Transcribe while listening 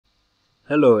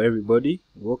Hello everybody,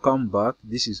 welcome back.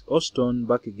 This is Oston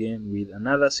back again with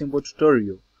another simple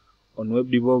tutorial on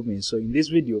web development. So in this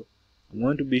video, I'm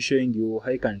going to be showing you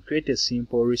how you can create a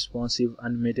simple, responsive,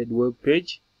 animated web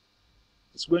page.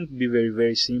 It's going to be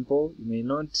very simple. You may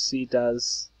not see it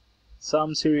as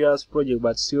some serious project,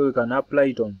 but still you can apply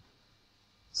it on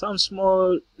some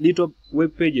small little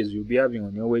web pages you'll be having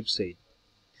on your website.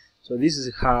 So this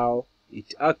is how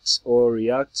it acts or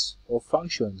reacts or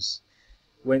functions.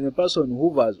 When a person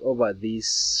hovers over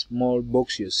this small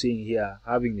box you're seeing here,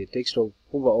 having the text of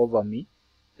hover over me,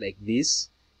 like this,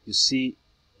 you see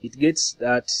it gets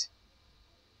that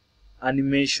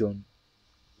animation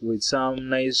with some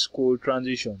nice cool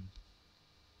transition.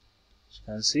 As you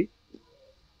can see,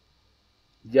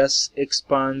 it just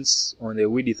expands on the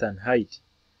width and height.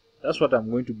 That's what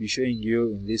I'm going to be showing you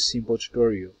in this simple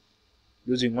tutorial,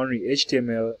 using only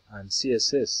HTML and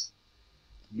CSS.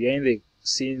 Behind the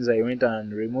scenes, I went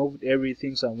and removed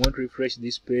everything, so I'm going to refresh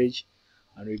this page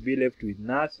and we'll be left with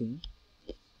nothing,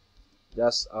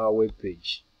 just our web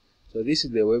page. So this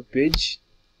is the web page,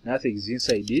 nothing is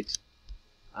inside it,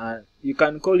 and you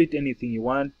can call it anything you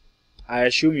want. I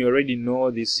assume you already know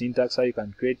this syntax, how you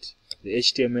can create the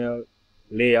HTML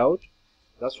layout.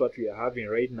 That's what we are having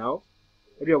right now.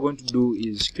 What we are going to do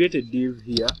is create a div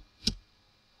here.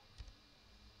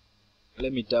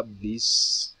 Let me tap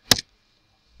this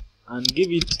and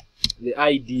give it the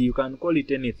ID. You can call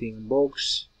it anything,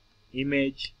 box,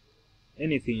 image,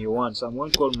 anything you want. So I'm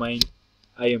going to call mine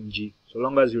img, so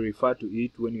long as you refer to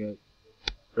it when you're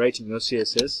writing your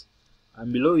CSS.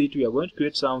 And below it, we are going to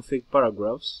create some fake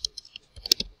paragraphs.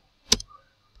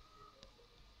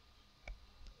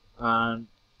 And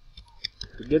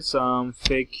to get some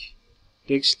fake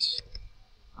text,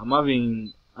 I'm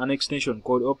having an extension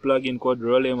called or plugin called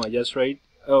Rolem. I just write,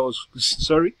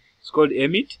 it's called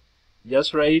emit.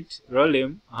 Just write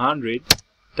Rolem 100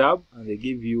 tab and they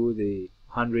give you the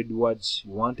 100 words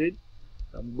you wanted.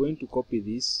 I'm going to copy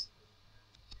this.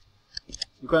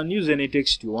 You can use any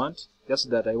text you want, just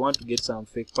that I want to get some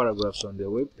fake paragraphs on the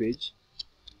web page.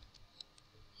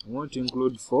 I want to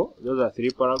include 4. Those are 3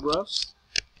 paragraphs.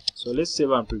 So let's save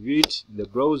and preview it in the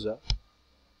browser.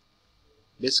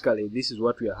 Basically, this is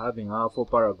what we are having, our 4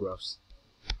 paragraphs.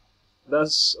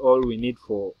 That's all we need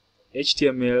for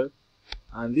HTML.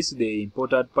 And this is the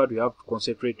important part we have to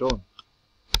concentrate on.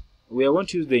 We are going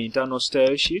to use the internal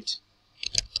style sheet.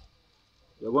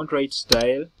 We are going to write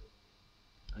style,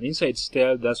 and inside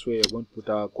style, that's where we are going to put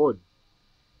our code.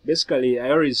 Basically, I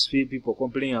always see people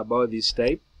complaining about this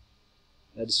type,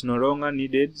 that it's no longer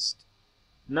needed.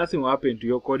 Nothing will happen to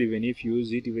your code even if you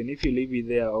use it, even if you leave it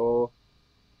there or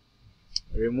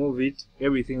remove it,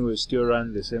 everything will still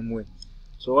run the same way.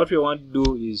 So what we want to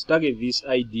do is target this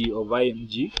ID of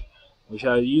img. We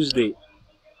shall use the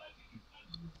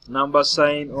number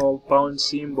sign or pound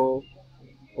symbol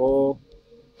or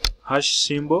hash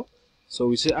symbol. So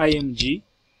we say img,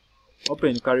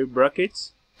 open curly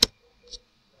brackets,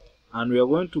 and we are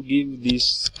going to give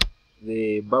this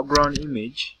the background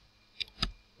image,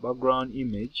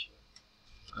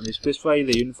 and we specify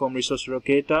the uniform resource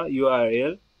locator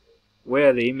URL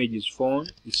where the image is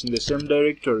found. It's in the same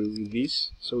directory with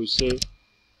this, so we say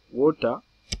water.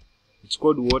 It's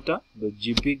called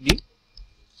water.jpg.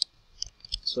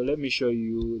 So let me show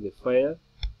you the file.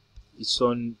 It's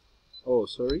on,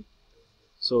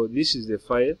 so this is the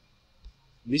file,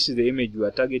 this is the image we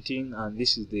are targeting, and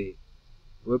this is the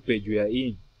web page we are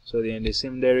in. So they're in the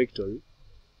same directory.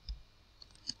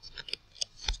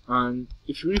 And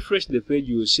if you refresh the page,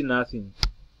 you will see nothing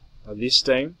at this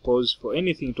time, because for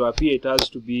anything to appear, it has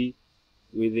to be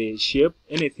with a shape.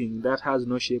 Anything that has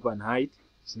no shape and height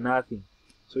is nothing.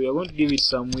 So we are going to give it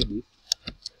some width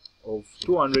of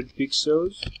 200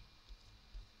 pixels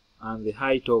and the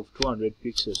height of 200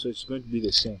 pixels. So it's going to be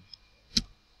the same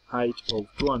height of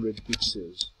 200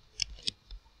 pixels.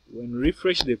 When we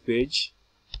refresh the page,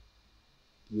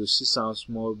 you'll see some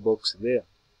small box there.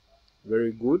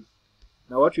 Very good.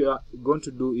 Now what we are going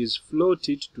to do is float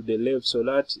it to the left so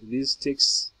that these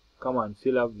texts come and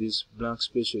fill up this blank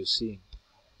space you're seeing.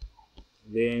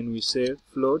 Then we say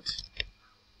float,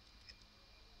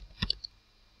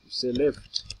 say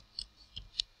left.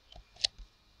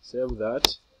 Save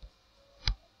that.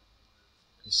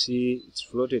 You see it's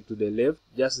floated to the left,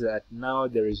 just that now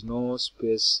there is no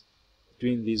space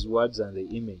between these words and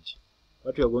the image.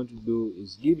 What we are going to do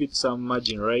is give it some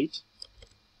margin right,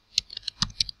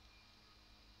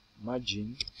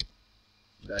 margin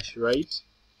dash right.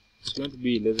 It's going to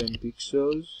be 11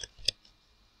 pixels.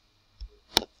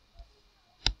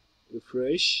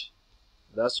 Refresh.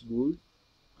 That's good.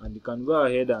 And you can go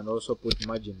ahead and also put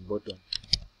margin bottom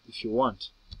if you want.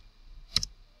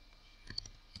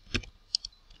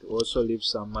 also leave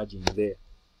some margin there.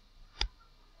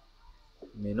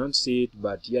 You may not see it,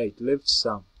 but yeah, it left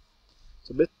some.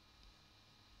 So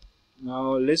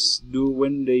now let's do,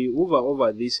 when they hover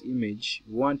over this image,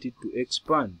 we want it to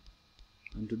expand,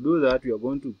 and to do that we are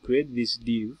going to create this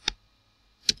div.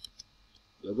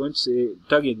 We are going to say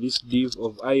target this div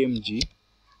of img.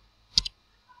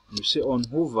 You say on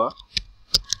hover,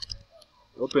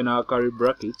 open our curly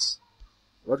brackets.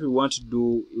 What we want to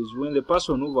do is when the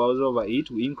person hovers over it,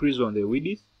 we increase on the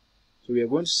width. So we are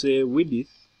going to say width,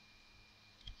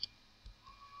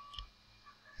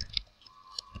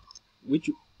 which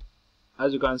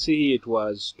as you can see here it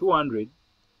was 200.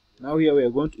 Now here we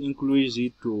are going to increase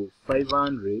it to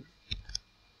 500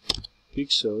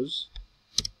 pixels,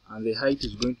 and the height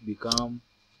is going to become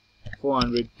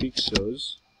 400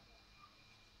 pixels,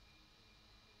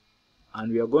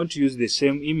 and we are going to use the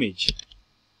same image,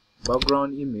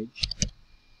 background image.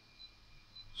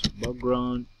 So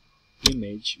background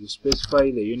image, we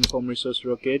specify the uniform resource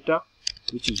locator,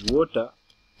 which is water.jpg.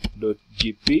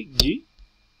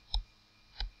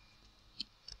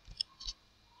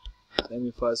 Let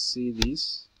me first see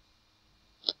this.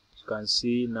 You can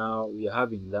see now we are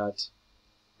having that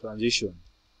transition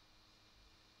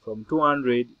from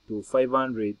 200 to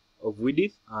 500 of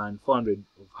width and 400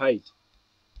 of height.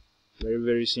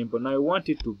 Very simple. Now I want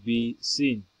it to be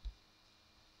seen.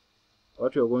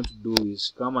 What we are going to do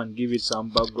is come and give it some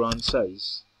background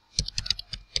size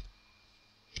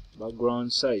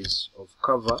of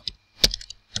cover,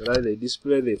 so that they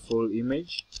display the full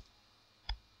image.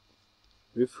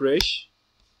 Refresh.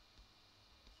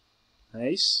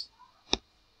 Nice.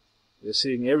 You're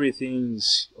seeing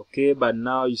everything's okay, but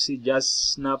now you see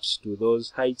just snaps to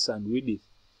those heights and width.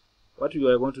 What we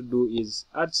are going to do is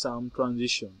add some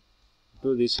transition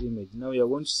to this image. Now we are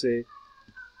going to say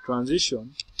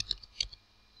transition,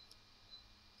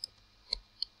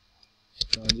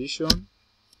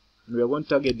 and we are going to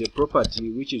target the property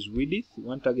which is width. We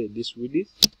want to target this width,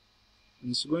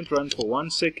 and it's going to run for 1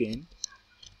 second.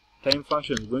 Time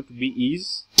function is going to be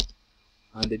is,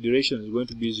 and the duration is going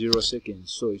to be 0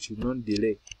 seconds, so it should not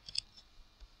delay.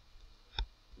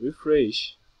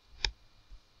 Refresh,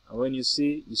 and when you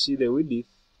see the width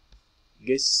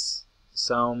gets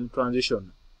some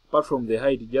transition. Apart from the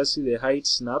height, you just see the height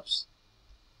snaps,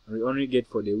 and we only get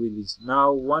for the width.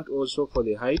 Now we want also for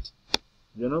the height.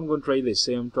 We are not going to try the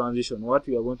same transition. What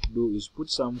we are going to do is put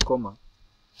some comma,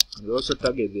 and we also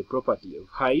target the property of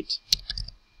height.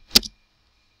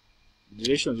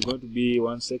 Duration is going to be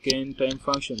 1 second. Time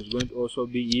function is going to also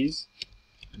be is,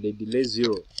 and the delay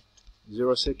 0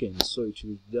 seconds, so it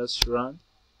will just run.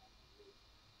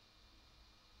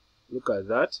 Look at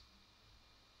that.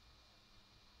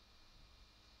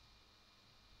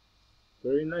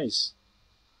 Very nice.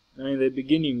 Now in the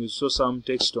beginning you saw some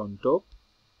text on top.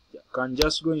 You can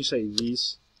just go inside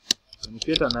this and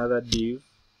create another div,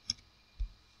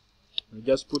 and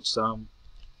just put some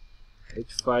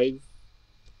h5,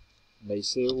 and I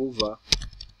say over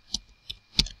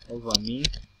me.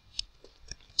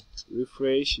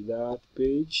 Refresh that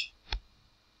page.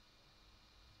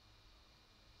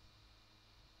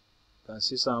 You can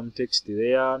see some text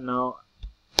there. Now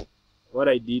what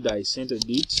I did, I centered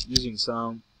it using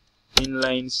some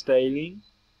inline styling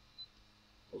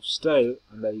of style,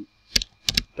 and I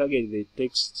target the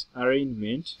text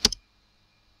arrangement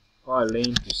or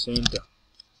align to center.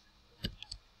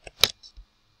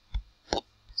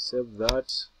 Save that,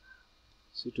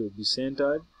 so it will be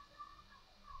centered.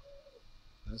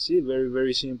 And see,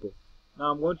 very simple.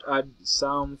 Now I'm going to add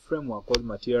some framework called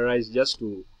materialize, just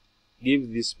to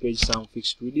give this page some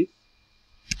fixed width.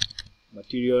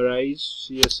 Materialize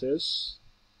css.com.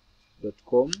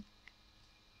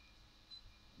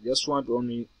 Just want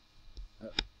only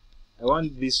I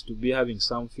want this to be having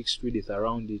some fixed width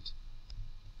around it.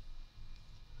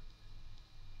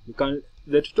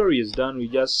 The tutorial is done. We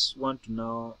just want to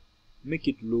now make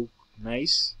it look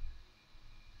nice.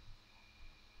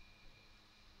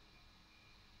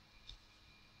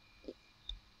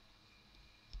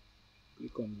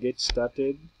 Click on get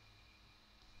started.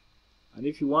 And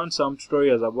if you want some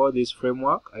tutorials about this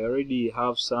framework, I already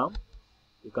have some.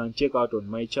 You can check out on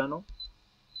my channel.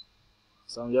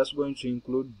 So I'm just going to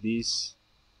include this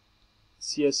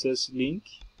CSS link.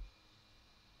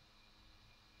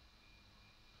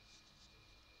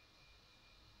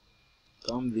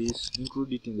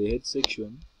 Include it in the head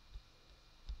section.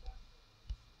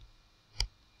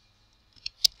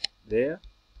 There.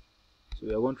 So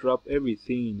we are going to wrap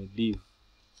everything in a div,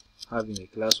 having a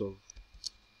class of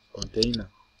container.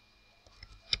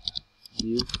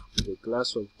 Div with a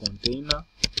class of container.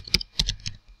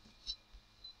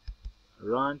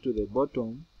 Run to the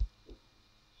bottom.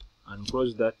 and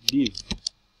close that div.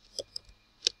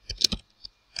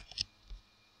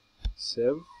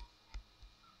 Save.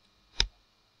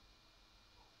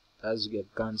 As you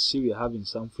can see, we're having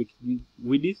some fixed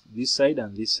width this side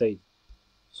and this side.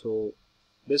 So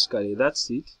basically that's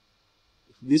it.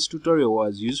 If this tutorial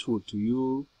was useful to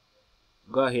you,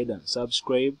 go ahead and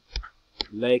subscribe,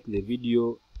 like the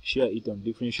video, share it on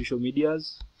different social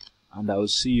medias, and I will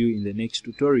see you in the next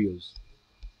tutorials.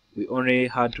 We only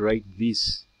had to write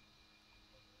this.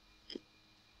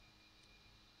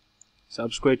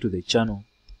 Subscribe to the channel,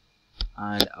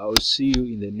 and I will see you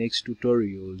in the next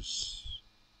tutorials.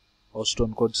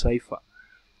 Oston code Cypher.